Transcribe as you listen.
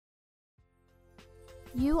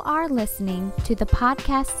You are listening to the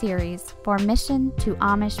podcast series for Mission to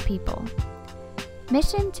Amish People.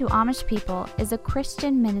 Mission to Amish People is a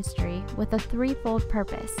Christian ministry with a threefold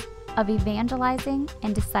purpose of evangelizing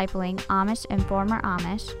and discipling Amish and former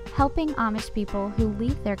Amish, helping Amish people who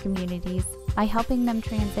leave their communities by helping them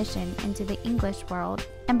transition into the English world,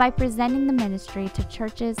 and by presenting the ministry to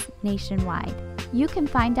churches nationwide. You can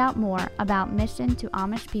find out more about Mission to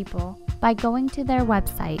Amish People by going to their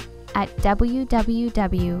website at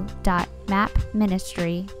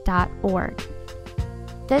www.mapministry.org.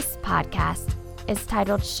 This podcast is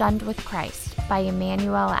titled Shunned with Christ by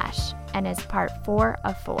Emmanuel Ash and is part 4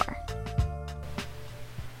 of 4.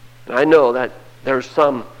 I know that there are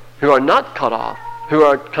some who are not cut off, who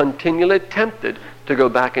are continually tempted to go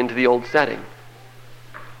back into the old setting.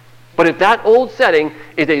 But if that old setting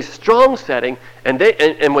is a strong setting, and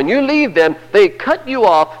when you leave them, they cut you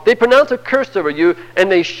off, they pronounce a curse over you, and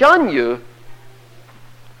they shun you,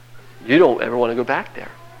 you don't ever want to go back there.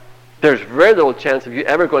 There's very little chance of you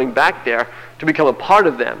ever going back there to become a part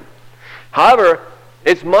of them. However,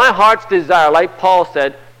 it's my heart's desire, like Paul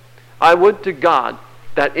said, I would to God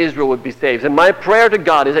that Israel would be saved. And my prayer to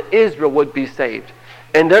God is that Israel would be saved.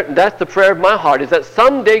 And that's the prayer of my heart, is that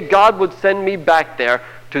someday God would send me back there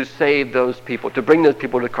to save those people, to bring those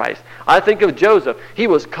people to Christ. I think of Joseph. He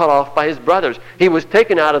was cut off by his brothers. He was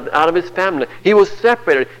taken out of his family. He was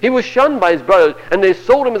separated. He was shunned by his brothers, and they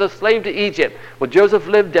sold him as a slave to Egypt. Well, Joseph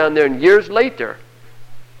lived down there, and years later,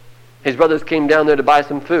 his brothers came down there to buy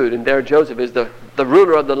some food, and there Joseph is the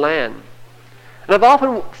ruler of the land. And I've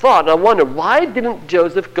often thought, and I wonder, why didn't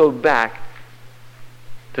Joseph go back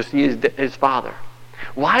to see his father?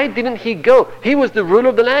 Why didn't he go? He was the ruler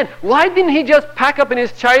of the land. Why didn't he just pack up in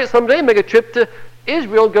his chariot someday and make a trip to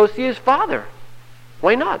Israel, go see his father?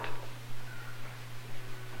 Why not?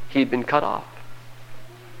 He'd been cut off.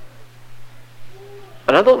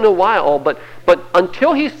 And I don't know why all, but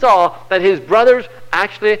until he saw that his brothers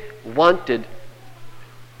actually wanted,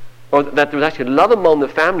 or that there was actually love among the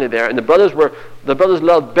family there, and the brothers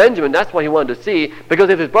loved Benjamin, that's what he wanted to see, because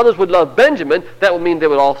if his brothers would love Benjamin, that would mean they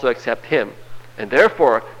would also accept him. And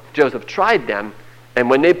therefore, Joseph tried them, and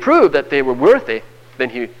when they proved that they were worthy, then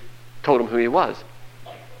he told them who he was.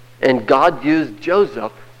 And God used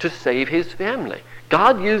Joseph to save his family.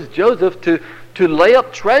 God used Joseph to lay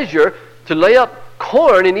up treasure, to lay up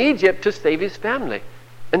corn in Egypt to save his family.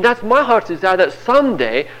 And that's my heart's desire, that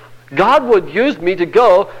someday God would use me to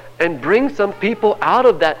go and bring some people out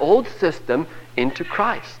of that old system into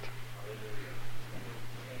Christ.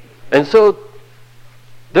 And so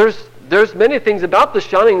there's many things about the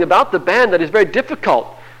shunning, about the band, that is very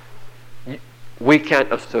difficult. We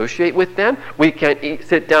can't associate with them. We can't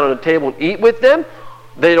sit down on a table and eat with them.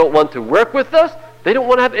 They don't want to work with us. They don't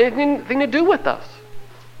want to have anything to do with us.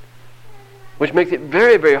 Which makes it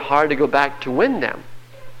very, very hard to go back to win them.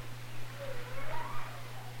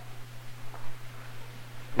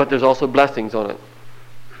 But there's also blessings on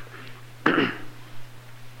it.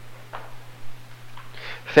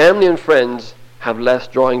 Family and friends have less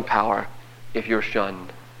drawing power if you're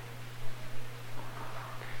shunned.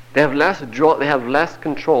 They have less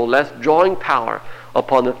control, less drawing power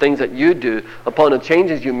upon the things that you do, upon the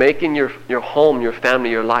changes you make in your home, your family,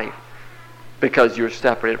 your life, because you're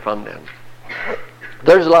separated from them.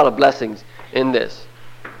 There's a lot of blessings in this.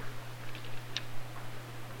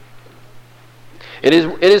 It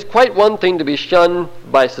is quite one thing to be shunned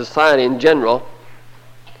by society in general.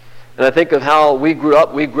 And I think of how we grew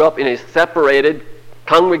up. We grew up in a separated,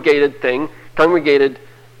 congregated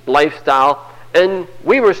lifestyle. And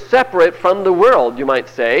we were separate from the world, you might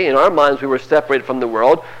say. In our minds, we were separated from the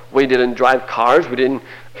world. We didn't drive cars. We didn't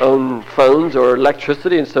own phones or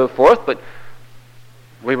electricity and so forth. But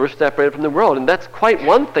we were separated from the world. And that's quite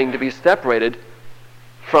one thing to be separated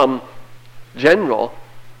from general.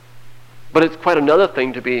 But it's quite another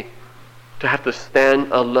thing to have to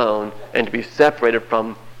stand alone and to be separated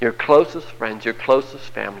from your closest friends, your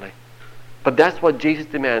closest family. But that's what Jesus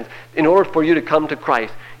demands. In order for you to come to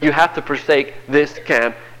Christ, you have to forsake this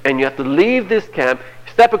camp, and you have to leave this camp,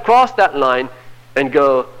 step across that line, and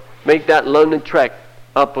go make that lonely trek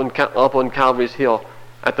up on Calvary's Hill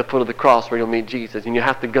at the foot of the cross where you'll meet Jesus. And you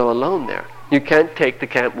have to go alone there. You can't take the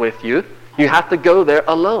camp with you. You have to go there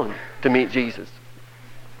alone to meet Jesus.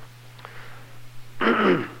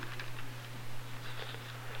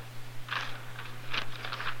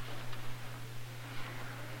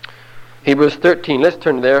 Hebrews 13, let's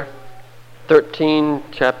turn there. 13,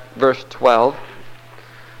 verse 12.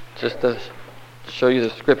 Just to show you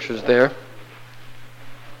the scriptures there.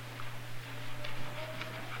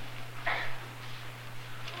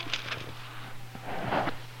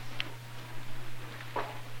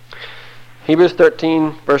 Hebrews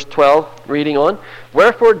 13, verse 12, reading on.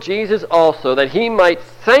 Wherefore Jesus also, that he might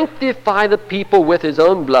sanctify the people with his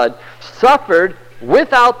own blood, suffered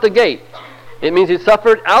without the gate. It means he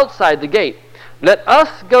suffered outside the gate. Let us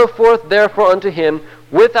go forth therefore unto him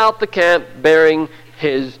without the camp, bearing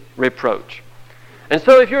his reproach. And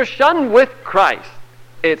so if you're shunned with Christ,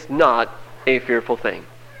 it's not a fearful thing.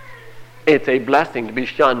 It's a blessing to be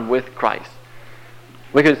shunned with Christ.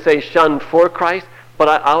 We could say shunned for Christ,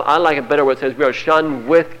 but I like it better where it says we are shunned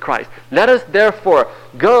with Christ. Let us therefore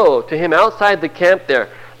go to him outside the camp there.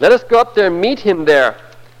 Let us go up there and meet him there.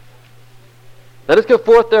 Let us go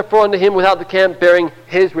forth therefore unto him without the camp, bearing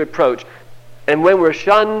his reproach. And when we're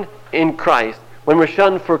shunned in Christ, when we're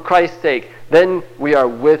shunned for Christ's sake, then we are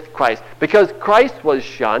with Christ. Because Christ was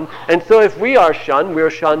shunned, and so if we are shunned, we are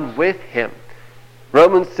shunned with him.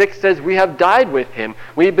 Romans 6 says we have died with him.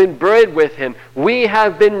 We've been buried with him. We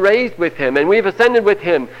have been raised with him. And we've ascended with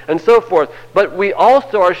him. And so forth. But we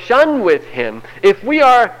also are shunned with him. If we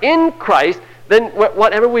are in Christ, then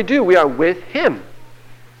whatever we do, we are with him.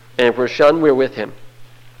 And if we're shunned, we're with him.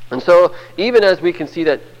 And so even as we can see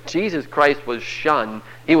that Jesus Christ was shunned,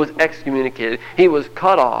 he was excommunicated, he was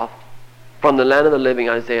cut off from the land of the living,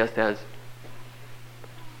 Isaiah says,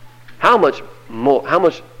 how much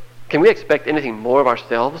can we expect anything more of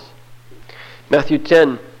ourselves? Matthew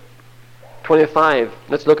 10, 25.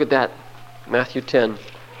 Let's look at that. Matthew 10.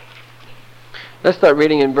 Let's start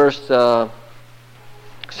reading in verse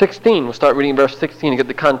 16. We'll start reading in verse 16 to get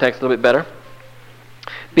the context a little bit better.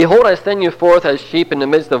 Behold, I send you forth as sheep in the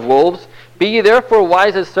midst of wolves. Be ye therefore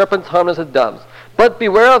wise as serpents, harmless as doves. But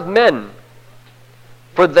beware of men,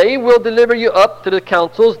 for they will deliver you up to the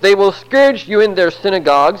councils. They will scourge you in their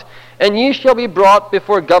synagogues. And ye shall be brought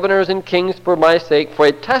before governors and kings for my sake, for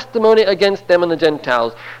a testimony against them and the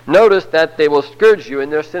Gentiles. Notice that they will scourge you in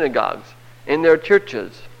their synagogues, in their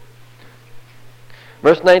churches.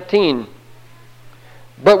 Verse 19.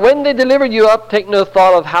 But when they deliver you up, take no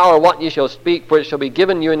thought of how or what ye shall speak, for it shall be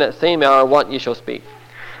given you in that same hour what ye shall speak.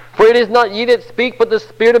 For it is not ye that speak, but the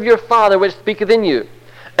Spirit of your Father which speaketh in you.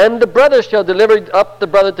 And the brother shall deliver up the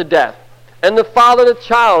brother to death, and the father the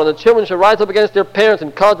child, and the children shall rise up against their parents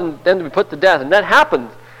and cause them to be put to death. And that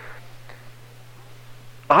happens.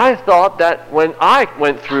 I thought that when I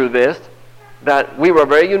went through this, that we were a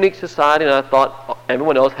very unique society, and I thought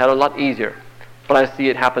everyone else had it a lot easier. But I see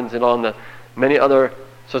it happens among the many other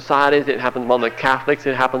societies. It happens among the Catholics.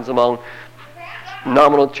 It happens among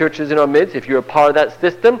nominal churches in our midst. If you're a part of that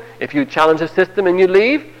system, if you challenge the system and you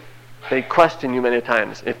leave, they question you many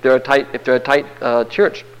times if they're a tight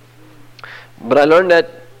church. But I learned that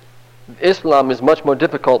Islam is much more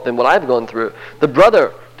difficult than what I've gone through. The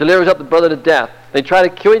brother delivers up the brother to death. They try to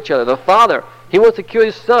kill each other. The father, he wants to kill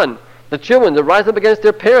his son. The children, they rise up against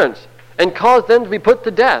their parents and cause them to be put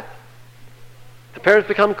to death. The parents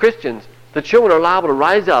become Christians. The children are liable to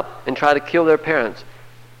rise up and try to kill their parents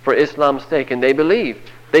for Islam's sake. And they believe.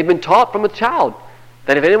 They've been taught from a child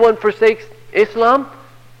that if anyone forsakes Islam,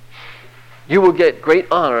 you will get great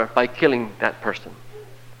honor by killing that person.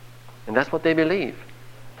 And that's what they believe.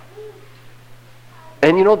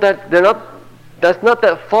 And you know that that's not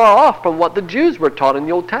that far off from what the Jews were taught in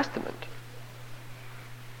the Old Testament.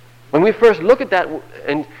 When we first look at that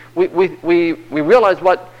and we realize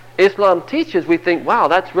what Islam teaches, we think, wow,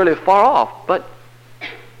 that's really far off. But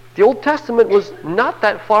the Old Testament was not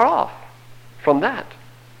that far off from that.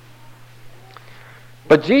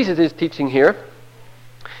 But Jesus is teaching here,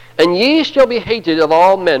 and ye shall be hated of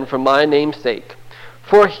all men for my name's sake.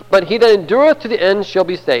 But he that endureth to the end shall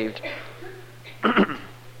be saved.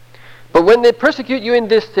 But when they persecute you in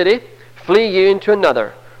this city, flee ye into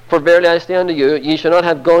another. For verily I say unto you, ye shall not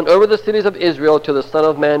have gone over the cities of Israel till the Son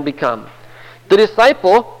of Man be come. The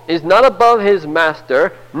disciple is not above his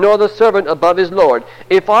master, nor the servant above his Lord.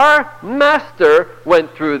 If our master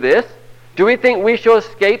went through this, do we think we shall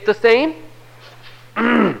escape the same?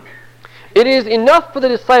 It is enough for the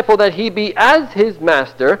disciple that he be as his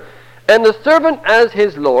master, and the servant as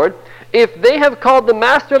his Lord. If they have called the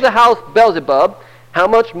master of the house Beelzebub, how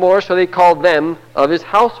much more shall they call them of his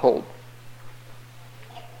household?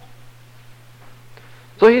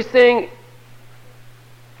 So he's saying,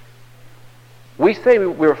 we say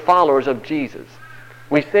we're followers of Jesus.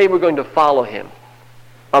 We say we're going to follow him.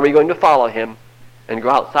 Are we going to follow him and go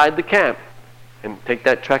outside the camp and take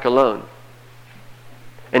that trek alone?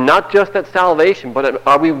 And not just at salvation, but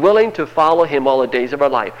are we willing to follow him all the days of our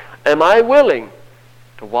life? Am I willing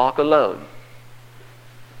to walk alone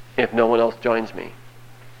if no one else joins me?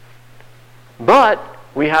 But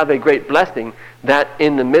we have a great blessing that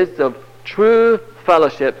in the midst of true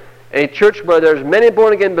fellowship, a church where there's many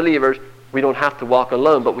born-again believers, we don't have to walk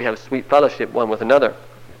alone, but we have sweet fellowship one with another.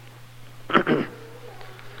 But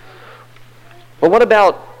what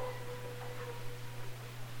about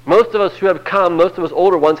most of us who have come, most of us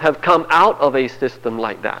older ones have come out of a system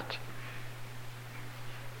like that?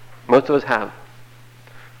 Most of us have.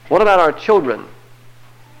 What about our children?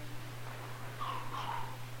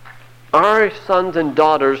 Our sons and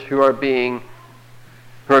daughters who are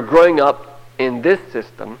growing up in this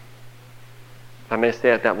system, if I may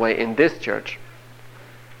say it that way, in this church.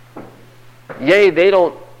 Yea,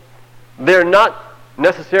 they're not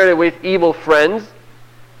necessarily with evil friends.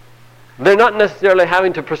 They're not necessarily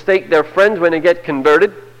having to forsake their friends when they get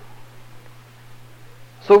converted.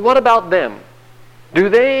 So what about them? Do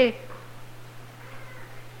they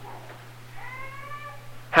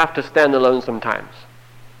have to stand alone sometimes?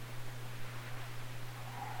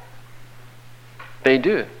 They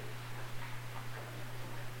do.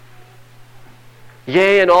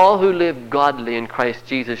 Yea, and all who live godly in Christ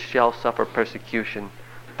Jesus shall suffer persecution.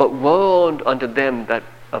 But woe unto them that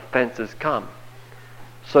offenses come.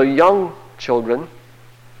 So young children,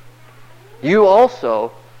 you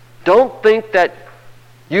also don't think that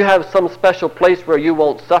you have some special place where you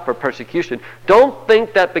won't suffer persecution. Don't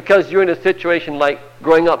think that because you're in a situation like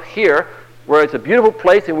growing up here, where it's a beautiful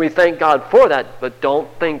place and we thank God for that, but don't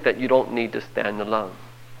think that you don't need to stand alone.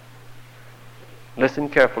 Listen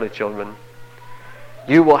carefully, children.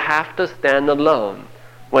 You will have to stand alone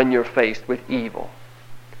when you're faced with evil.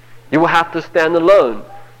 You will have to stand alone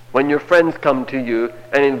when your friends come to you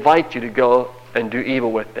and invite you to go and do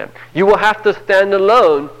evil with them. You will have to stand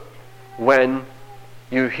alone when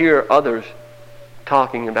you hear others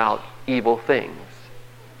talking about evil things.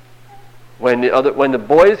 When the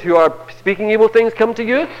boys who are speaking evil things come to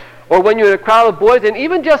you, or when you're in a crowd of boys, and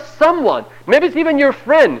even just someone, maybe it's even your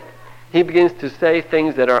friend, he begins to say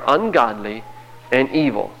things that are ungodly and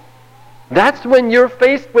evil. That's when you're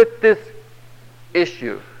faced with this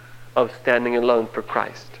issue of standing alone for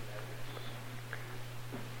Christ.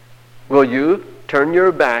 Will you turn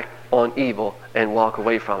your back on evil and walk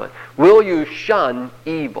away from it? Will you shun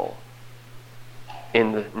evil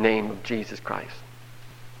in the name of Jesus Christ?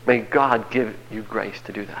 May God give you grace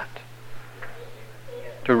to do that.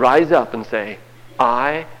 To rise up and say,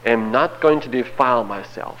 I am not going to defile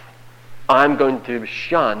myself. I'm going to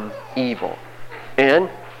shun evil. And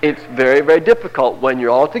it's very, very difficult when you're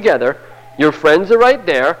all together, your friends are right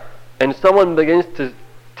there, and someone begins to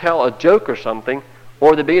tell a joke or something,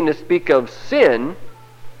 or they begin to speak of sin.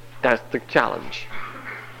 That's the challenge.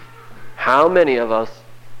 How many of us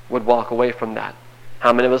would walk away from that?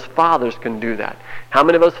 How many of us fathers can do that? How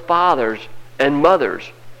many of us fathers and mothers,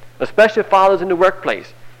 especially fathers in the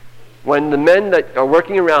workplace, when the men that are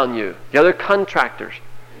working around you, the other contractors,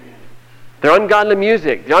 their ungodly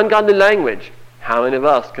music, the ungodly language, how many of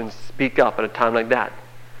us can speak up at a time like that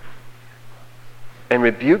and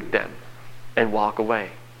rebuke them and walk away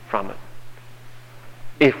from it?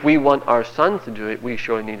 If we want our sons to do it, we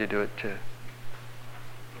surely need to do it too.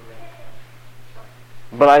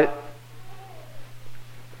 But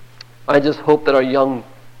I just hope that our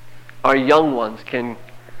young ones can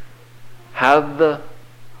have the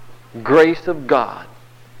grace of God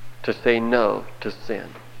to say no to sin,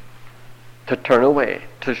 to turn away,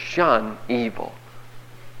 to shun evil.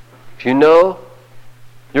 If you know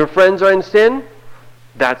your friends are in sin,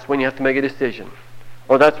 that's when you have to make a decision.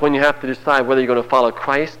 Or that's when you have to decide whether you're going to follow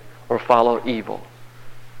Christ or follow evil.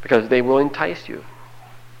 Because they will entice you.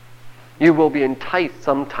 You will be enticed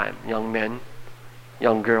sometime, young men,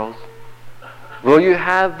 young girls. Will you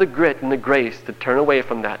have the grit and the grace to turn away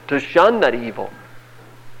from that, to shun that evil?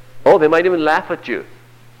 Oh, they might even laugh at you.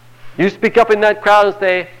 You speak up in that crowd and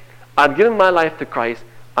say, I've given my life to Christ.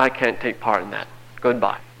 I can't take part in that.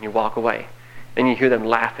 Goodbye. And you walk away. And you hear them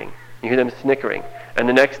laughing. You hear them snickering. And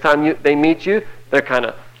the next time they meet you, they're kind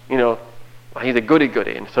of, well, he's a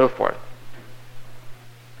goody-goody and so forth.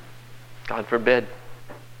 God forbid.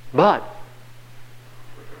 But,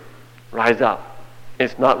 rise up.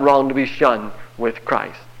 It's not wrong to be shunned with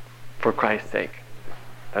Christ, for Christ's sake.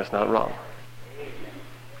 That's not wrong.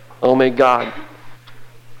 Oh, may God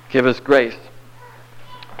give us grace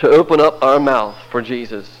to open up our mouth for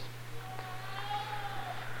Jesus,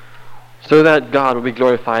 so that God will be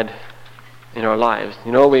glorified in our lives.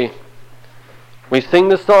 We sing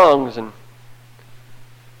the songs and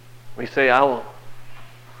we say, I'll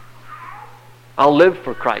live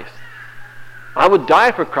for Christ. I would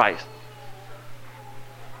die for Christ.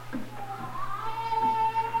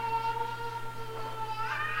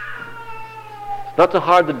 It's not so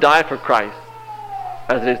hard to die for Christ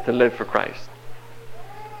as it is to live for Christ.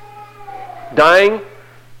 Dying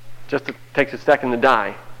just takes a second to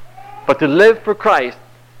die. But to live for Christ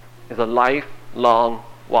is a lifelong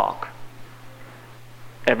walk.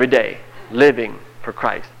 Every day, living for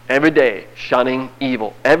Christ. Every day, shunning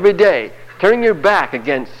evil. Every day, turning your back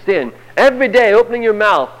against sin. Every day, opening your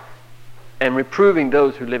mouth and reproving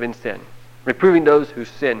those who live in sin. Reproving those who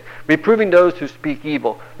sin. Reproving those who speak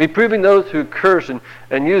evil. Reproving those who curse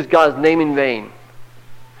and use God's name in vain.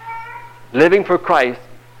 Living for Christ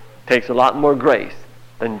takes a lot more grace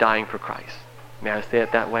than dying for Christ. May I say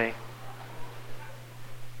it that way?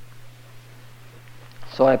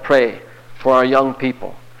 So I pray for our young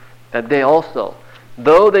people that they also,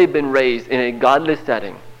 though they've been raised in a godly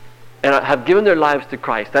setting and have given their lives to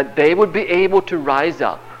Christ, that they would be able to rise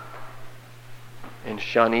up and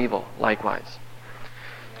shun evil likewise.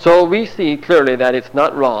 So we see clearly that it's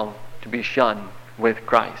not wrong to be shunned with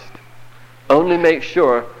Christ. Only make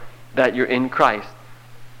sure that you're in Christ.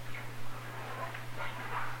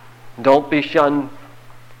 Don't be shunned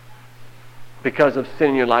because of sin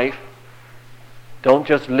in your life. Don't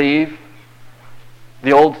just leave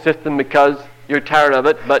the old system because you're tired of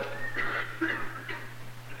it, but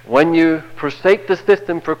when you forsake the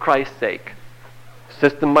system for Christ's sake, the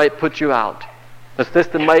system might put you out. The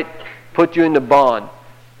system might put you in the bond,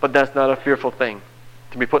 but that's not a fearful thing,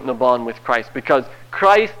 to be put in the bond with Christ, because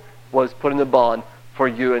Christ was put in the bond for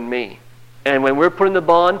you and me. And when we're put in the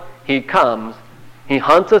bond, He comes, He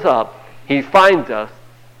hunts us up, He finds us,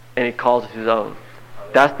 and He calls us His own.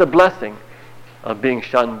 That's the blessing of being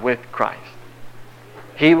shunned with Christ.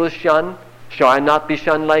 He was shunned. Shall I not be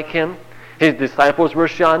shunned like Him? His disciples were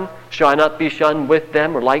shunned. Shall I not be shunned with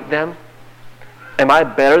them or like them? Am I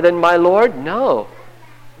better than my Lord? No.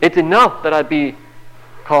 It's enough that I be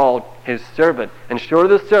called His servant. And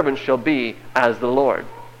surely the servant shall be as the Lord.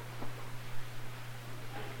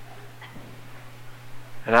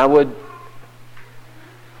 And I would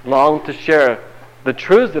long to share the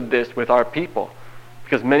truths of this with our people,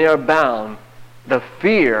 because many are bound. The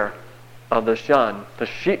fear of the shun, the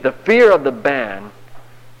fear of the ban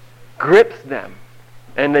grips them,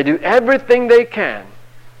 and they do everything they can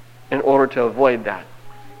in order to avoid that.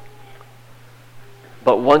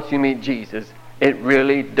 But once you meet Jesus, it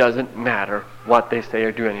really doesn't matter what they say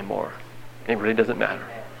or do anymore. It really doesn't matter,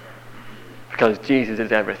 because Jesus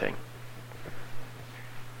is everything.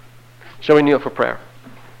 Shall we kneel for prayer?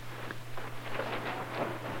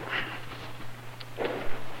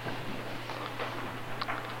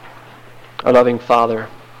 Our loving Father,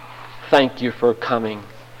 thank You for coming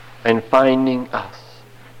and finding us.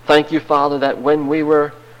 Thank You, Father, that when we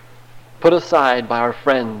were put aside by our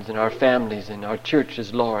friends and our families and our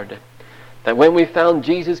churches, Lord, that when we found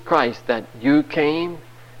Jesus Christ, that You came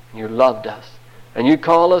and You loved us, and You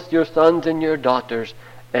call us Your sons and Your daughters,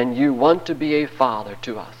 and You want to be a father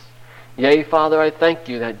to us. Yea, Father, I thank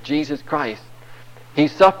You that Jesus Christ, He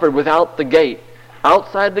suffered without the gate,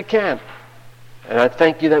 outside the camp. And I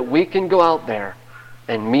thank You that we can go out there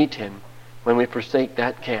and meet Him when we forsake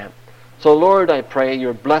that camp. So, Lord, I pray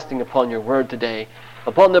Your blessing upon Your word today,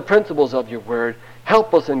 upon the principles of Your word.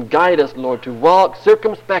 Help us and guide us, Lord, to walk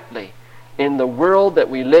circumspectly in the world that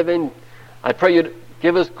we live in. I pray You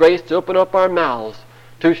give us grace to open up our mouths,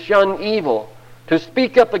 to shun evil, to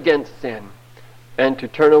speak up against sin, and to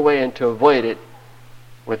turn away and to avoid it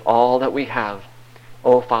with all that we have.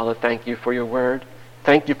 Oh, Father, thank You for Your word.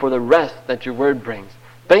 Thank You for the rest that Your word brings.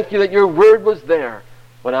 Thank You that Your word was there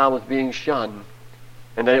when I was being shunned,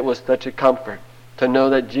 and that it was such a comfort to know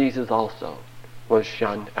that Jesus also was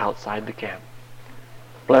shunned outside the camp.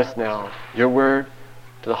 Bless now Your word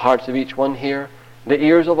to the hearts of each one here, the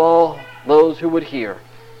ears of all those who would hear.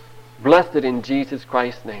 Bless it in Jesus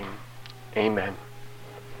Christ's name. Amen.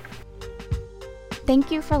 Thank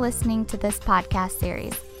you for listening to this podcast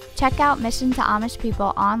series. Check out Mission to Amish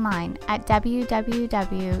People online at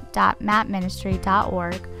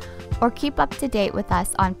www.mapministry.org, or keep up to date with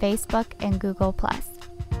us on Facebook and Google+.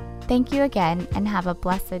 Thank you again, and have a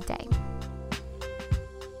blessed day.